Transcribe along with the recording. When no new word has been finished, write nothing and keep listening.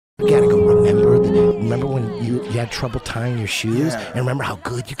You gotta go remember when you had trouble tying your shoes, and remember how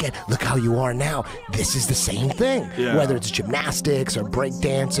good you get. Look how you are now. This is the same thing. Whether it's gymnastics or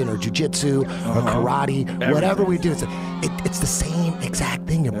breakdancing or jujitsu or karate, whatever we do, it's the same exact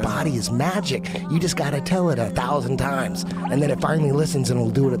thing. Your body is magic. You just gotta tell it 1,000 times, and then it finally listens and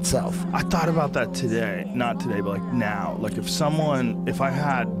it'll do it itself. I thought about that today, not today, but like now. Like if I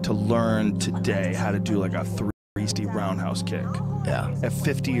had to learn today how to do like a 360 roundhouse kick, at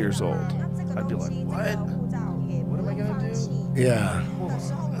 50 years old, I'd be like, what? What am I gonna do? Yeah.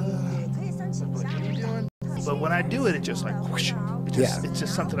 But when I do it, it just like whoosh. It's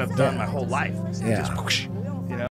just something I've done my whole life. It just whoosh.